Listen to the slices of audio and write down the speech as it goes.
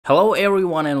Hello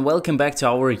everyone and welcome back to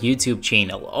our YouTube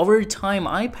channel. Over time,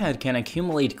 iPad can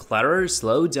accumulate clutter,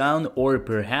 slow down, or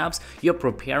perhaps you're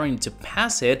preparing to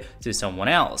pass it to someone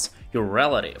else, your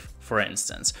relative, for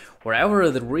instance.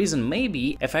 Wherever the reason may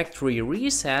be, a factory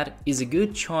reset is a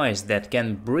good choice that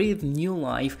can breathe new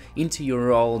life into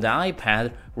your old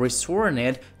iPad, restoring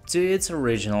it to its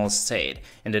original state.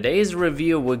 In today's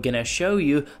review, we're gonna show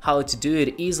you how to do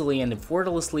it easily and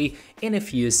effortlessly in a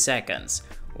few seconds.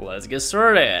 Let's get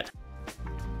started!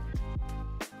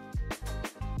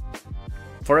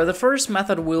 For the first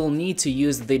method, we'll need to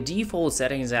use the default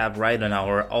settings app right on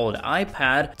our old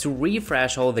iPad to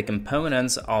refresh all the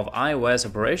components of iOS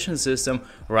operating system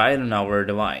right on our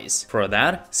device. For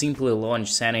that, simply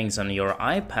launch settings on your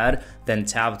iPad, then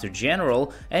tap to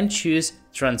General and choose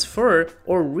Transfer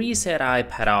or Reset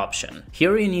iPad option.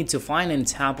 Here you need to find and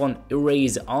tap on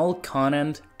Erase all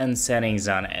content and settings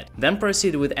on it. Then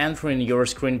proceed with entering your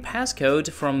screen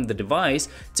passcode from the device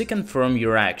to confirm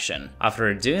your action.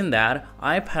 After doing that,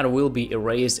 iPad will be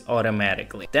erased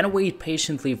automatically. Then wait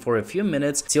patiently for a few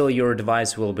minutes till your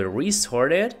device will be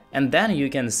restarted, and then you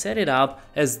can set it up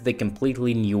as the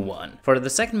completely new one. For the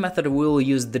second method, we'll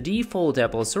use the default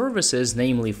Apple services,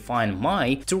 namely Find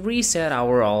My, to reset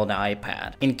our old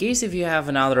iPad. In case if you have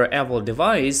another Apple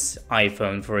device,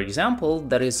 iPhone for example,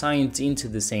 that is signed into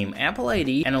the same Apple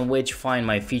ID and on which Find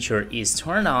My feature is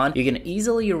turned on, you can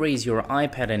easily erase your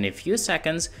iPad in a few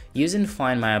seconds using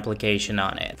Find My application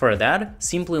on it. For that,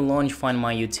 simply launch Find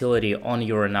My utility on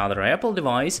your another Apple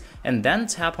device and then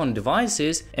tap on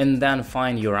Devices and then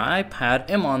find your iPad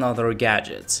among other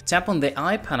gadgets. Tap on the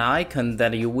iPad icon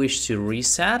that you wish to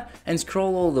reset and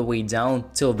scroll all the way down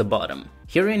till the bottom.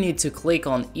 Here you need to click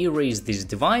on Erase this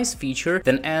device feature,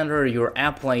 then enter your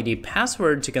Apple ID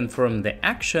password to confirm the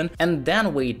action, and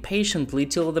then wait patiently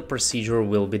till the procedure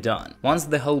will be done. Once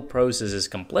the whole process is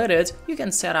completed, you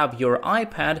can set up your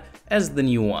iPad as the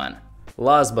new one.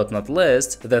 Last but not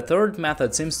least, the third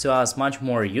method seems to us much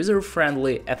more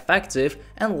user-friendly, effective,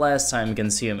 and less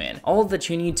time-consuming. All that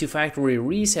you need to factory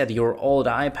reset your old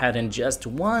iPad in just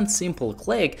one simple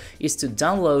click is to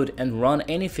download and run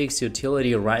any fixed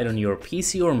utility right on your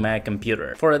PC or Mac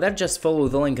computer. For that, just follow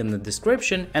the link in the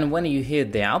description, and when you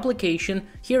hit the application,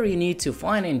 here you need to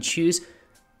find and choose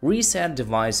Reset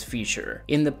Device feature.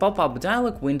 In the pop-up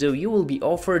dialog window, you will be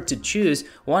offered to choose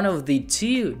one of the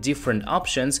two different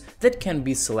options that can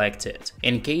be selected.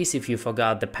 In case if you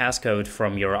forgot the passcode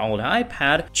from your old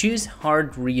iPad, choose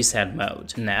Hard Reset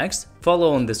mode. Next,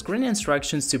 follow on the screen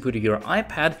instructions to put your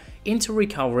iPad into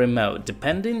recovery mode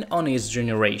depending on its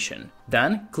generation.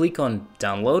 Then click on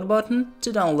Download button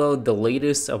to download the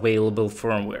latest available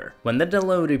firmware. When the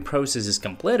downloading process is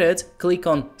completed, click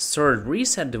on Start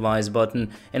Reset Device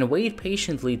button and wait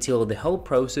patiently till the whole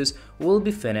process will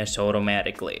be finished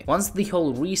automatically. Once the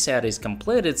whole reset is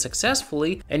completed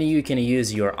successfully, and you can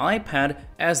use your iPad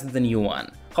as the new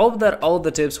one. Hope that all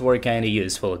the tips were kinda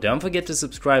useful. Don't forget to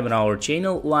subscribe on our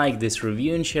channel, like this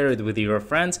review and share it with your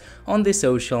friends on the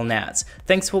social nets.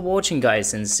 Thanks for watching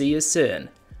guys and see you soon.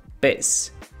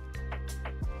 Peace.